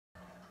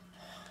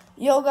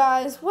Yo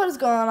guys, what is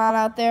going on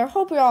out there?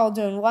 Hope you're all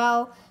doing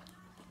well.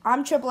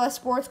 I'm Triple S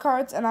Sports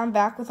Cards and I'm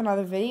back with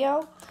another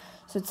video.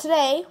 So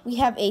today we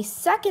have a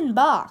second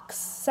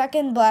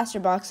blaster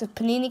box of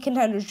Panini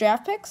Contenders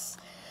draft picks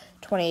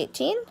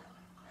 2018.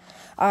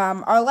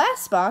 Our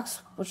last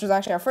box, which was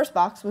actually our first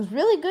box, was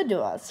really good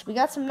to us. We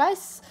got some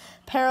nice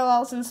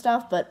parallels and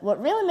stuff, but what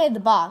really made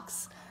the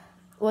box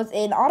was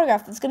an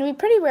autograph that's going to be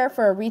pretty rare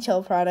for a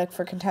retail product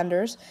for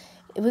Contenders.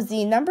 It was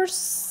the number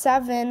 6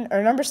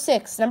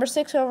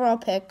 overall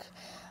pick,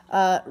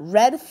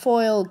 red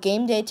foil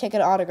game day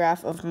ticket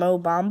autograph of Mo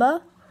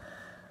Bamba.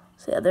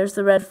 So yeah, there's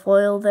the red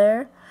foil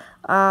there.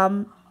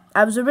 I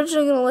was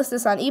originally going to list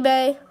this on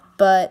eBay,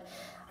 but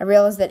I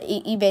realized that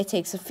eBay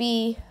takes a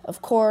fee,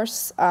 of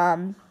course.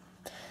 So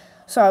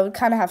I would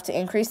kind of have to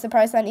increase the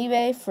price on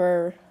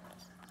eBay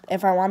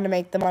if I wanted to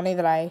make the money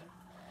that I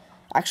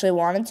actually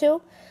wanted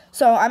to.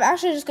 So I'm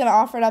actually just going to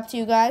offer it up to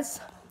you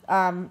guys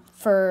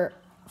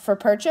for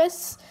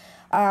purchase.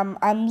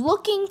 I'm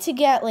looking to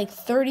get like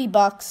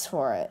 $30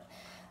 for it.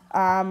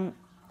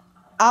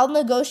 I'll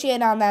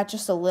negotiate on that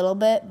just a little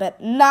bit,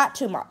 but not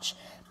too much.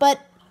 But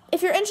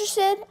if you're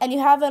interested and you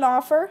have an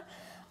offer,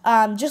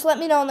 just let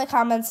me know in the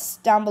comments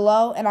down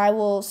below, and I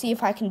will see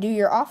if I can do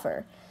your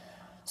offer.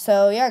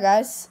 So yeah,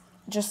 guys,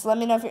 just let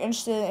me know if you're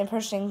interested in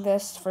purchasing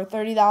this for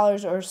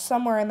 $30 or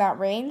somewhere in that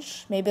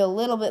range, maybe a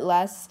little bit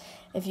less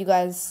if you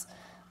guys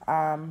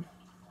have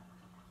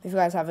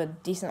a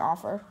decent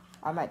offer.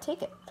 I might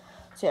take it.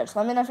 So yeah, just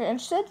let me know if you're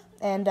interested,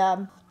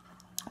 and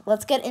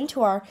let's get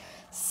into our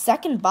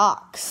second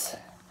box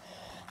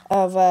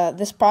of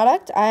this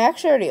product. I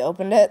actually already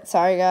opened it.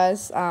 Sorry,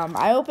 guys.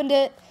 I opened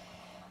it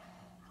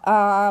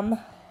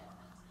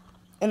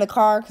in the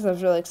car because I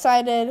was really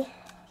excited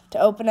to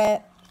open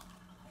it,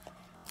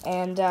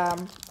 and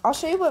I'll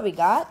show you what we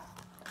got.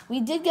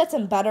 We did get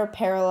some better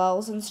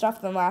parallels and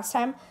stuff than last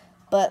time,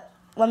 but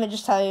let me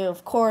just tell you,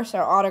 of course,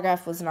 our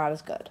autograph was not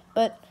as good,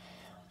 but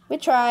we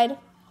tried.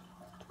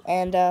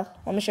 And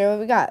let me show you what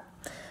we got.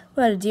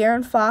 We got a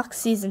De'Aaron Fox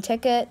season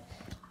ticket,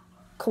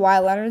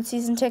 Kawhi Leonard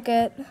season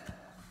ticket,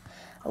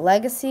 a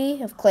legacy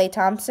of Klay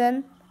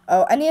Thompson.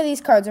 Oh, any of these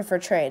cards are for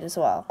trade as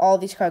well. All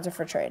of these cards are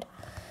for trade.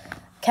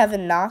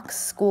 Kevin Knox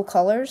school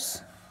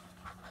colors,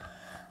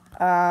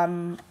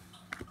 Joel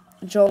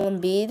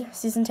Embiid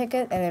season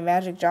ticket, and a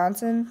Magic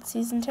Johnson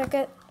season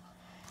ticket.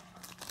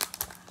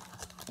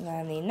 And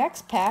then the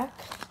next pack,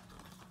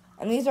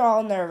 and these are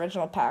all in their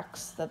original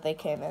packs that they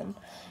came in.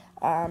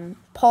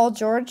 Paul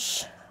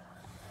George,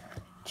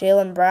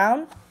 Jaylen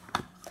Brown,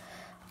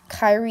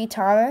 Kyrie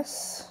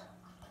Thomas.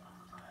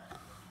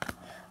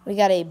 We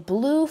got a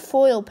blue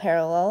foil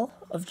parallel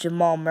of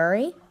Jamal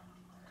Murray.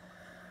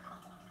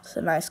 It's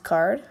a nice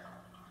card.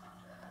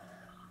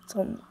 It's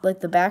like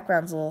the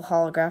background's a little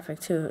holographic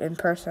too in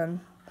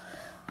person.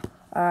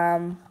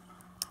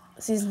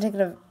 Season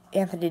ticket of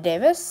Anthony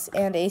Davis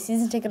and a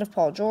season ticket of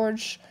Paul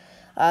George.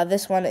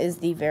 This one is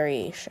the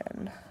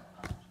variation.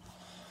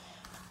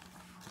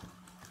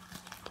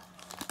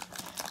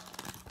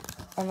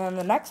 And then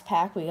the next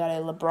pack, we got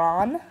a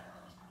LeBron,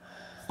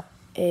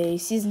 a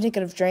season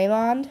ticket of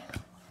Draymond,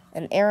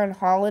 an Aaron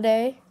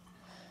Holiday,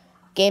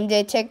 game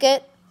day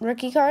ticket,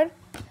 rookie card.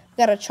 We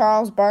got a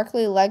Charles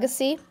Barkley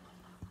legacy,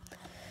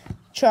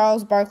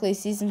 Charles Barkley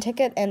season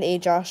ticket, and a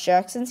Josh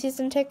Jackson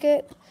season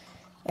ticket.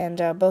 And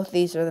both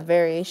these are the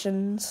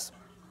variations.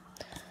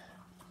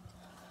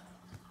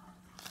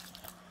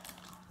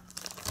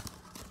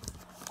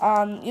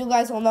 You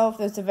guys will know if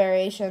there's a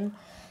variation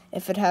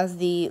if it has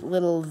the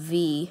little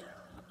V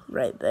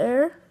right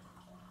there,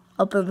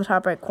 up in the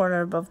top right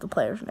corner above the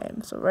player's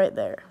name, so right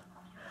there.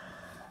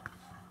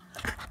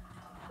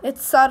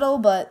 It's subtle,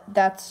 but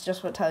that's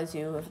just what tells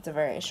you if it's a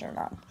variation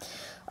or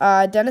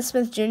not. Dennis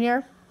Smith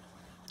Jr.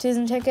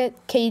 season ticket,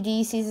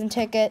 KD season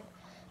ticket,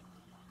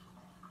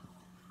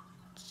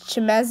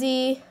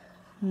 Chimezi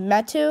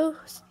Metu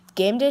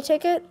game day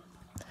ticket.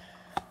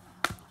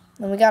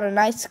 And we got a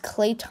nice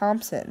Klay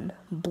Thompson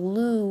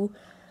blue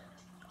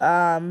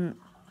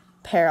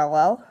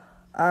parallel.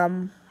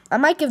 I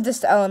might give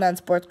this to LNN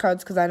Sports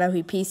Cards because I know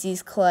he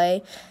PCs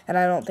Klay, and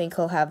I don't think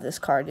he'll have this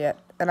card yet.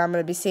 And I'm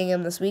going to be seeing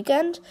him this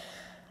weekend.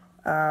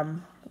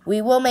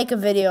 We will make a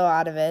video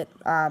out of it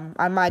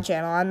on my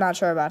channel. I'm not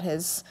sure about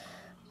his,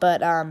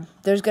 but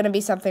there's going to be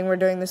something we're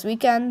doing this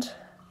weekend,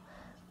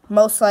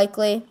 most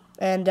likely.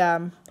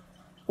 And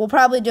we'll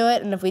probably do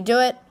it, and if we do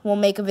it, we'll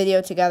make a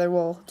video together.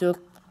 We'll do a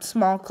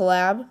small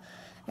collab,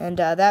 and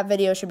that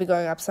video should be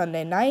going up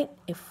Sunday night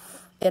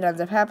if it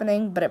ends up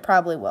happening, but it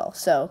probably will.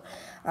 So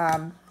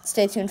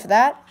stay tuned for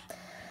that.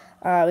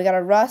 We got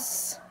a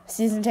Russ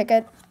season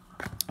ticket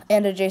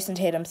and a Jason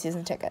Tatum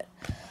season ticket.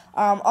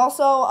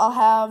 Also, I'll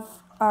have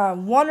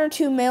 1 or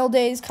 2 mail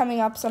days coming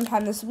up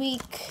sometime this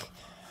week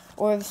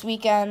or this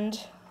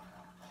weekend.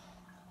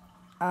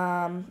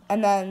 And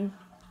then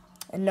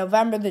in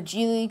November, the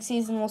G League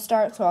season will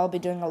start, so I'll be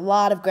doing a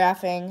lot of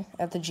graphing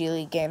at the G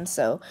League games.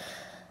 So,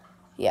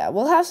 yeah,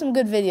 we'll have some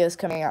good videos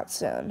coming out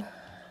soon.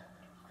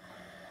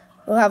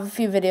 We'll have a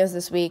few videos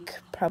this week,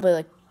 probably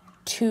like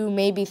 2,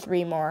 maybe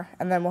 3 more,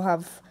 and then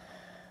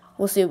we'll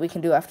we'll see what we can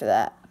do after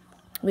that.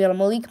 We got a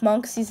Malik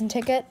Monk season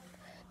ticket,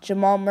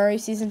 Jamal Murray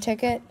season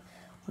ticket,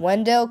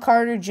 Wendell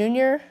Carter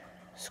Jr.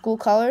 school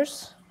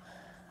colors,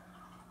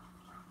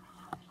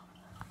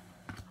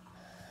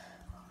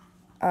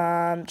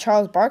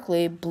 Charles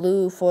Barkley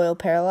blue foil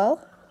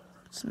parallel.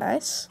 It's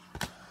nice.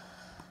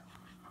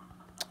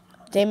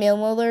 Damian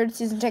Lillard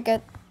season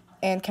ticket,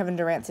 and Kevin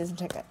Durant season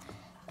ticket.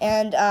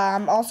 And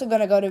I'm also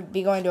going to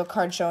be going to a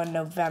card show in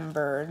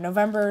November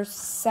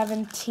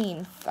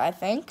 17th, I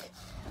think.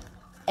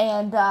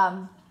 And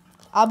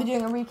I'll be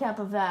doing a recap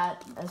of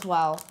that as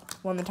well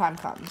when the time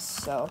comes.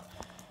 So,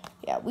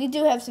 yeah, we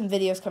do have some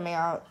videos coming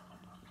out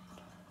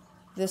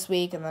this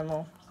week, and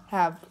then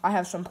I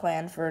have some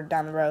planned for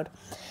down the road.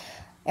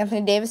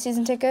 Anthony Davis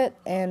season ticket,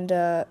 and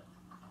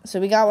so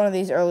we got one of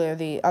these earlier.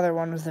 The other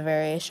one was the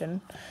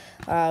variation.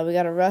 We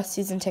got a Russ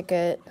season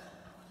ticket.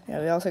 Yeah,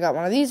 we also got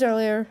one of these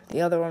earlier.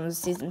 The other one was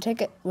season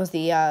ticket, was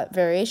the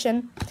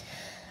variation.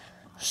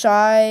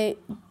 Shai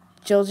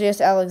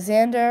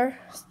Gilgeous-Alexander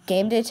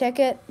game day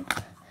ticket.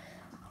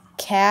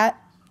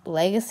 Cat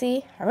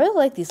Legacy. I really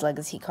like these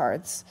Legacy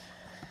cards.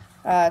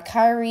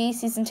 Kyrie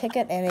season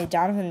ticket and a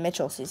Donovan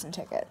Mitchell season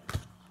ticket.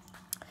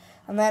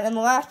 And then in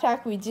the last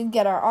pack, we did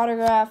get our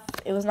autograph.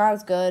 It was not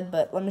as good,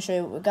 but let me show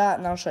you what we got,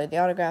 and I'll show you the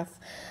autograph.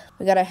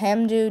 We got a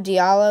Hamdou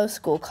Diallo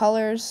school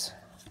colors.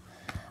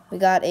 We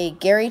got a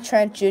Gary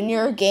Trent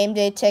Jr. game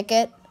day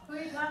ticket.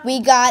 We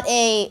got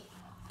a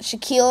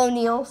Shaquille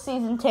O'Neal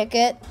season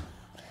ticket.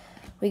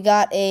 We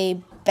got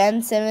a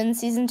Ben Simmons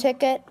season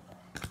ticket.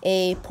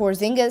 A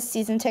Porzingis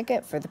season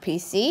ticket for the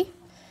PC.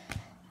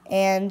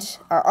 And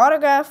our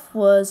autograph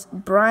was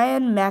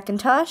Brian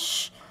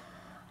McIntosh.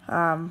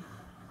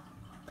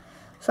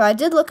 So I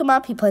did look him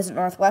up. He plays at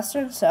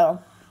Northwestern,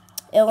 so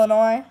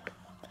Illinois.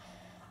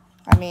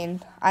 I mean,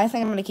 I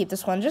think I'm going to keep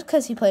this one just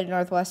because he played at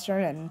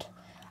Northwestern, and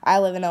I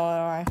live in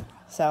Illinois,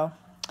 so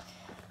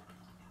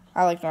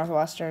I like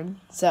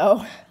Northwestern.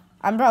 So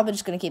I'm probably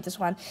just going to keep this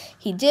one.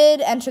 He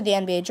did enter the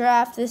NBA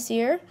draft this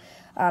year.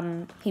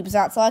 He was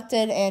not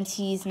selected, and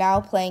he's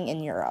now playing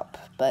in Europe.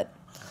 But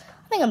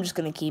I think I'm just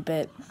going to keep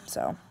it,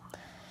 so...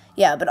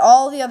 Yeah, but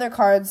all the other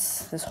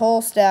cards, this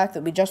whole stack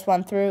that we just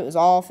went through, is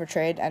all for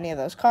trade, any of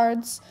those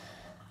cards.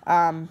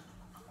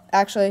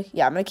 Actually,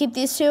 yeah, I'm going to keep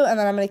these two, and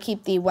then I'm going to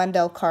keep the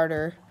Wendell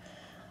Carter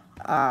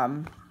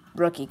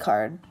rookie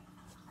card.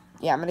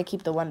 Yeah, I'm going to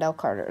keep the Wendell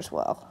Carter as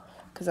well,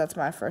 because that's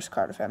my first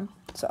card of him.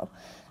 So,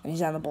 and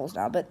he's on the Bulls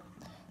now. But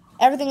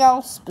everything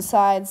else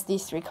besides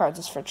these three cards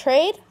is for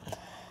trade.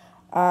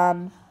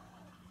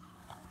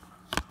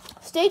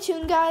 Stay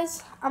tuned,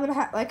 guys. I'm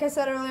gonna like I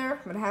said earlier,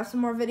 I'm gonna have some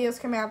more videos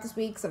coming out this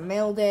week, some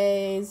mail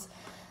days.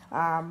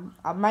 I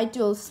might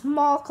do a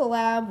small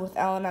collab with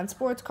L&N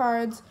Sports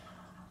Cards,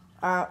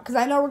 because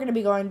I know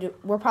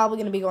we're probably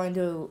gonna be going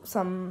to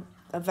some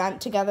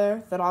event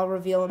together that I'll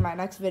reveal in my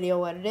next video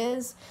what it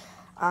is.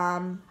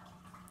 And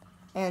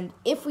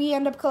if we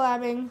end up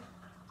collabing,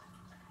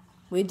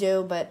 we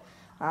do, but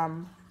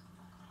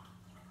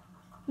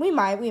we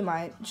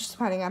might, just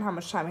depending on how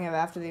much time we have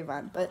after the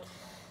event. But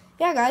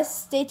yeah, guys,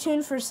 stay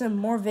tuned for some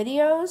more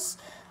videos.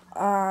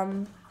 Yeah,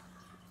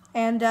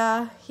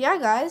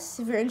 guys,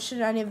 if you're interested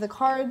in any of the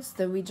cards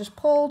that we just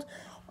pulled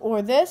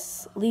or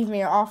this, leave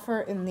me an offer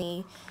in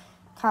the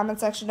comment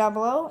section down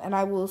below, and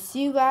I will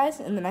see you guys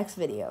in the next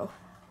video.